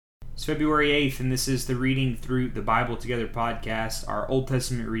It's February 8th, and this is the Reading Through the Bible Together podcast. Our Old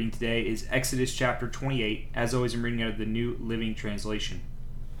Testament reading today is Exodus chapter 28. As always, I'm reading out of the New Living Translation.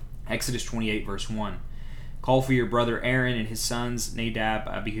 Exodus 28, verse 1. Call for your brother Aaron and his sons Nadab,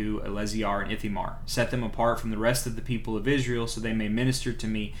 Abihu, Eleazar, and Ithamar. Set them apart from the rest of the people of Israel so they may minister to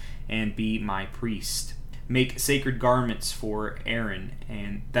me and be my priest. Make sacred garments for Aaron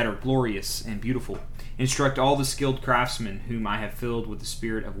and that are glorious and beautiful. Instruct all the skilled craftsmen whom I have filled with the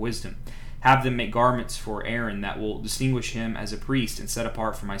spirit of wisdom. Have them make garments for Aaron that will distinguish him as a priest and set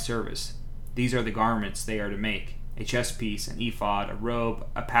apart for my service. These are the garments they are to make: a chest piece, an ephod, a robe,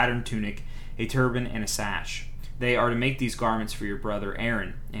 a patterned tunic, a turban, and a sash. They are to make these garments for your brother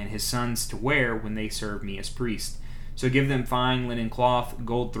Aaron and his sons to wear when they serve me as priest. So give them fine linen cloth,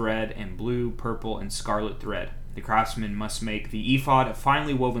 gold thread, and blue, purple, and scarlet thread. The craftsman must make the ephod of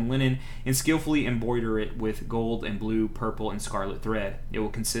finely woven linen and skillfully embroider it with gold and blue, purple, and scarlet thread. It will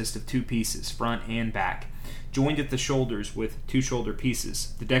consist of 2 pieces, front and back, joined at the shoulders with 2 shoulder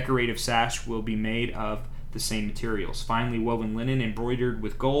pieces. The decorative sash will be made of the same materials: finely woven linen embroidered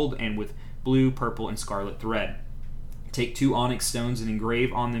with gold and with blue, purple, and scarlet thread. Take 2 onyx stones and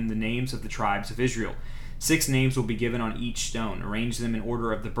engrave on them the names of the tribes of Israel. 6 names will be given on each stone. Arrange them in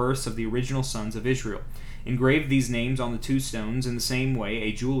order of the births of the original sons of Israel. Engrave these names on the 2 stones in the same way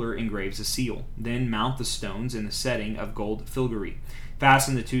a jeweler engraves a seal. Then mount the stones in the setting of gold filigree.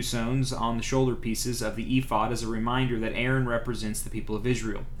 Fasten the 2 stones on the shoulder pieces of the ephod as a reminder that Aaron represents the people of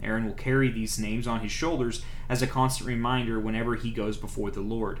Israel. Aaron will carry these names on his shoulders as a constant reminder whenever he goes before the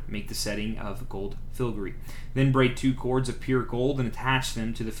Lord. Make the setting of gold filigree. Then braid 2 cords of pure gold and attach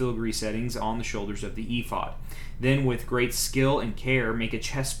them to the filigree settings on the shoulders of the ephod. Then, with great skill and care, make a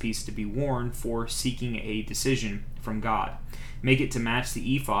chest piece to be worn for seeking a decision from God. Make it to match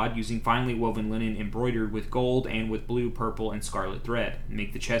the ephod using finely woven linen embroidered with gold and with blue, purple, and scarlet thread.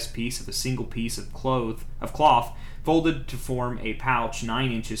 Make the chest piece of a single piece of cloth folded to form a pouch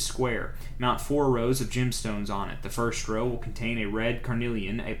 9 inches square. Mount 4 rows of gemstones on it. The first row will contain a red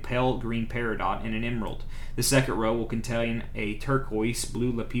carnelian, a pale green peridot, and an emerald. The second row will contain a turquoise,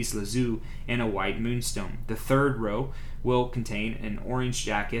 blue lapis lazuli, and a white moonstone. The third row will contain an orange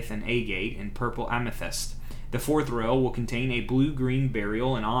jacinth, an agate, and purple amethyst. The fourth row will contain a blue-green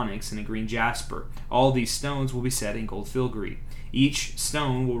beryl, an onyx, and a green jasper. All these stones will be set in gold filigree. Each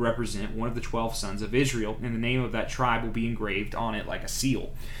stone will represent one of the 12 sons of Israel, and the name of that tribe will be engraved on it like a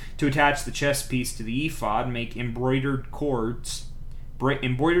seal. To attach the chest piece to the ephod, make embroidered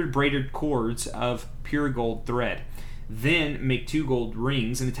braided cords of pure gold thread. Then make 2 gold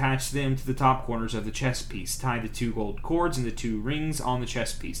rings and attach them to the top corners of the chest piece. Tie the 2 gold cords and the 2 rings on the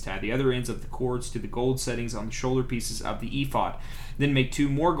chest piece. Tie the other ends of the cords to the gold settings on the shoulder pieces of the ephod. Then make 2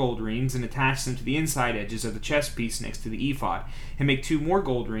 more gold rings and attach them to the inside edges of the chest piece next to the ephod. And make 2 more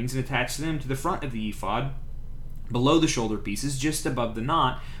gold rings and attach them to the front of the ephod, below the shoulder pieces, just above the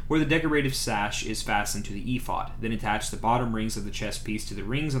knot where the decorative sash is fastened to the ephod. Then attach the bottom rings of the chest piece to the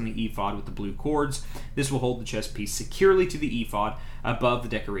rings on the ephod with the blue cords. This will hold the chest piece securely to the ephod above the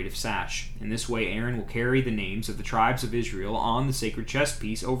decorative sash. In this way, Aaron will carry the names of the tribes of Israel on the sacred chest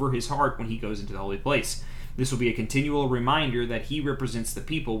piece over his heart when he goes into the holy place. This will be a continual reminder that he represents the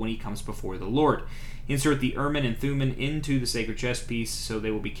people when he comes before the Lord. Insert the Urim and Thummim into the sacred chest piece so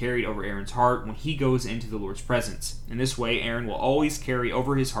they will be carried over Aaron's heart when he goes into the Lord's presence. In this way, Aaron will always carry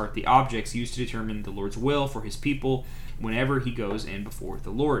over his heart the objects used to determine the Lord's will for his people whenever he goes in before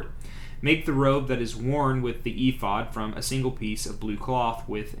the Lord. Make the robe that is worn with the ephod from a single piece of blue cloth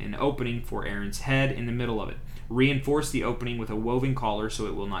with an opening for Aaron's head in the middle of it. Reinforce the opening with a woven collar so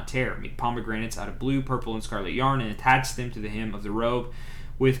it will not tear. Make pomegranates out of blue, purple, and scarlet yarn and attach them to the hem of the robe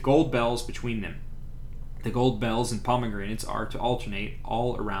with gold bells between them. The gold bells and pomegranates are to alternate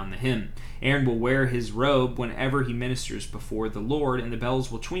all around the hem. Aaron will wear his robe whenever he ministers before the Lord, and the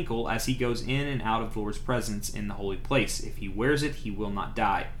bells will twinkle as he goes in and out of the Lord's presence in the holy place. If he wears it, he will not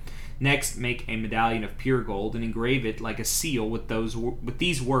die. Next, make a medallion of pure gold and engrave it like a seal with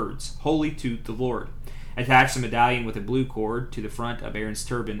these words: Holy to the Lord. Attach the medallion with a blue cord to the front of Aaron's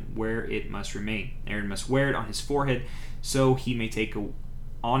turban, where it must remain. Aaron must wear it on his forehead so he may take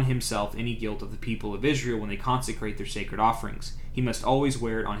on himself any guilt of the people of Israel when they consecrate their sacred offerings. He must always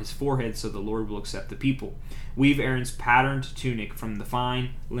wear it on his forehead so the Lord will accept the people. Weave Aaron's patterned tunic from the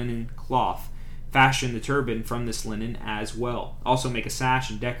fine linen cloth. Fashion the turban from this linen as well. Also make a sash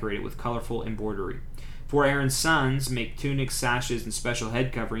and decorate it with colorful embroidery. For Aaron's sons, make tunics, sashes, and special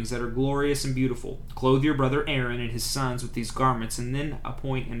head coverings that are glorious and beautiful. Clothe your brother Aaron and his sons with these garments, and then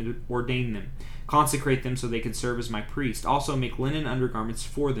appoint and ordain them. Consecrate them so they can serve as my priest. Also make linen undergarments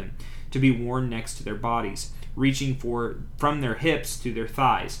for them, to be worn next to their bodies, reaching from their hips to their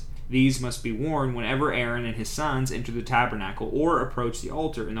thighs. These must be worn whenever Aaron and his sons enter the tabernacle or approach the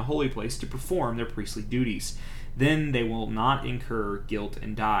altar in the holy place to perform their priestly duties. Then they will not incur guilt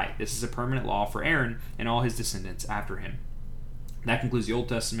and die. This is a permanent law for Aaron and all his descendants after him. That concludes the Old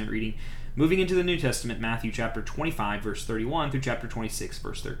Testament reading. Moving into the New Testament, Matthew chapter 25, verse 31 through chapter 26,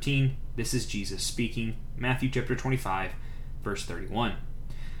 verse 13. This is Jesus speaking. Matthew chapter 25, verse 31.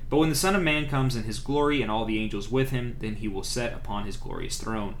 But when the Son of Man comes in his glory and all the angels with him, then he will sit upon his glorious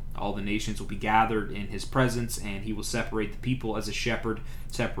throne. All the nations will be gathered in his presence, and he will separate the people as a shepherd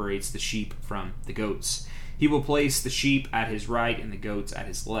separates the sheep from the goats. He will place the sheep at his right and the goats at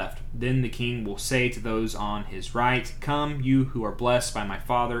his left. Then the king will say to those on his right, "Come, you who are blessed by my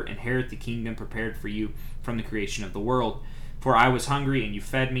Father, inherit the kingdom prepared for you from the creation of the world. For I was hungry, and you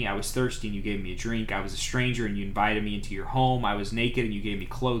fed me. I was thirsty, and you gave me a drink. I was a stranger, and you invited me into your home. I was naked, and you gave me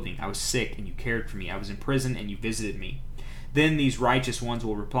clothing. I was sick, and you cared for me. I was in prison, and you visited me." Then these righteous ones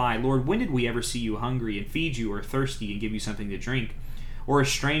will reply, "Lord, when did we ever see you hungry and feed you, or thirsty and give you something to drink? Or a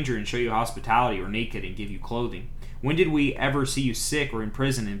stranger and show you hospitality, or naked and give you clothing? When did we ever see you sick or in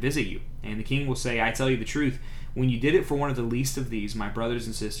prison and visit you?" And the king will say, "I tell you the truth, when you did it for one of the least of these, my brothers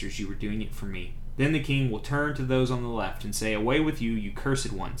and sisters, you were doing it for me." Then the king will turn to those on the left and say, "Away with you, you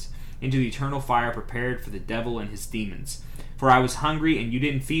cursed ones, into the eternal fire prepared for the devil and his demons. For I was hungry, and you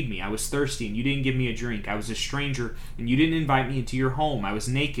didn't feed me. I was thirsty, and you didn't give me a drink. I was a stranger, and you didn't invite me into your home. I was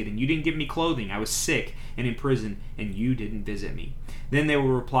naked, and you didn't give me clothing. I was sick and in prison, and you didn't visit me." Then they will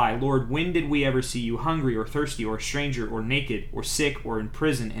reply, "Lord, when did we ever see you hungry or thirsty or a stranger or naked or sick or in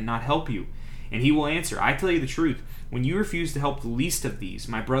prison and not help you?" And he will answer, "I tell you the truth, when you refused to help the least of these,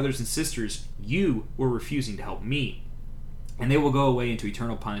 my brothers and sisters, you were refusing to help me." And they will go away into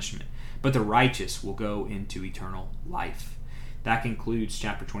eternal punishment, but the righteous will go into eternal life. That concludes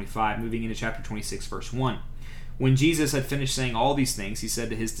chapter 25. Moving into chapter 26, verse 1. When Jesus had finished saying all these things, he said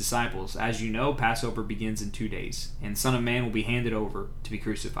to his disciples, "As you know, Passover begins in 2 days, and the Son of Man will be handed over to be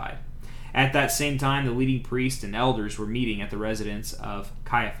crucified." At that same time, the leading priests and elders were meeting at the residence of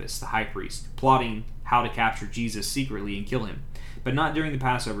Caiaphas, the high priest, plotting how to capture Jesus secretly and kill him. But not during the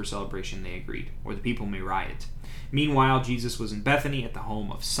Passover celebration, they agreed, or the people may riot. Meanwhile, Jesus was in Bethany at the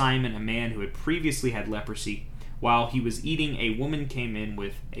home of Simon, a man who had previously had leprosy. While he was eating, a woman came in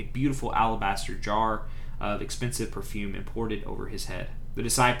with a beautiful alabaster jar of expensive perfume and poured it over his head. The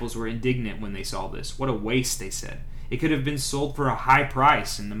disciples were indignant when they saw this. "What a waste," they said. "It could have been sold for a high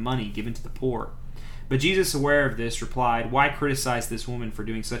price and the money given to the poor." But Jesus, aware of this, replied, "Why criticize this woman for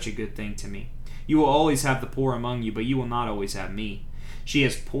doing such a good thing to me? You will always have the poor among you, but you will not always have me. She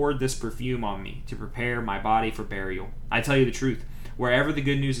has poured this perfume on me to prepare my body for burial. I tell you the truth, wherever the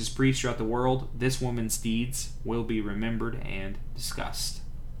good news is preached throughout the world, this woman's deeds will be remembered and discussed."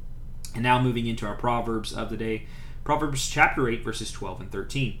 And now moving into our Proverbs of the day. Proverbs chapter 8, verses 12 and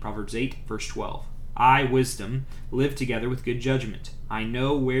 13. Proverbs 8, verse 12. "I, wisdom, live together with good judgment. I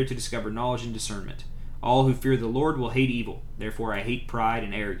know where to discover knowledge and discernment. All who fear the Lord will hate evil. Therefore I hate pride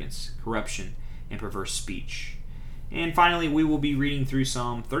and arrogance, corruption, and perverse speech." And finally, we will be reading through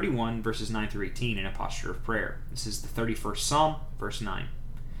Psalm 31, verses 9 through 18 in a posture of prayer. This is the 31st Psalm, verse 9.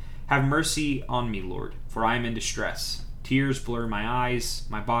 "Have mercy on me, Lord, for I am in distress. Tears blur my eyes.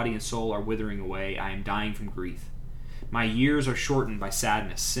 My body and soul are withering away. I am dying from grief. My years are shortened by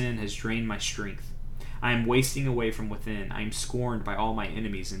sadness. Sin has drained my strength. I am wasting away from within. I am scorned by all my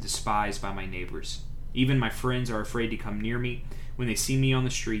enemies and despised by my neighbors. Even my friends are afraid to come near me. When they see me on the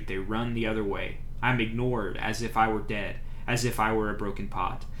street, they run the other way. I am ignored as if I were dead, as if I were a broken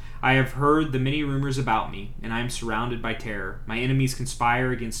pot. I have heard the many rumors about me, and I am surrounded by terror. My enemies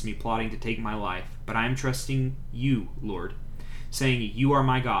conspire against me, plotting to take my life. But I am trusting you, Lord, saying, 'You are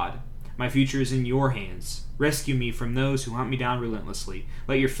my God. My future is in your hands. Rescue me from those who hunt me down relentlessly.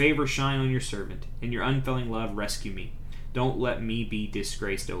 Let your favor shine on your servant. In your unfailing love, rescue me. Don't let me be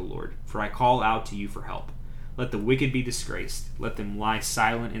disgraced, O Lord, for I call out to you for help. Let the wicked be disgraced. Let them lie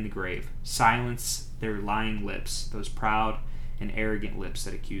silent in the grave. Silence their lying lips, those proud and arrogant lips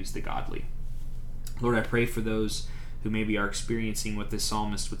that accuse the godly.'" Lord, I pray for those who maybe are experiencing what this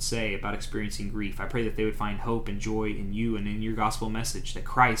psalmist would say about experiencing grief. I pray that they would find hope and joy in you and in your gospel message, that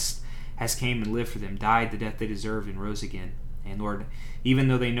Christ has came and lived for them, died the death they deserved, and rose again. And Lord, even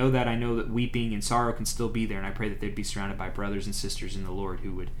though they know that, I know that weeping and sorrow can still be there, and I pray that they'd be surrounded by brothers and sisters in the Lord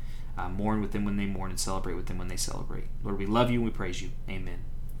who would mourn with them when they mourn and celebrate with them when they celebrate. Lord, we love you and we praise you. Amen.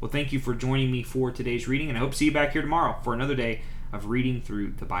 Well, thank you for joining me for today's reading, and I hope to see you back here tomorrow for another day of reading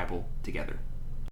through the Bible together.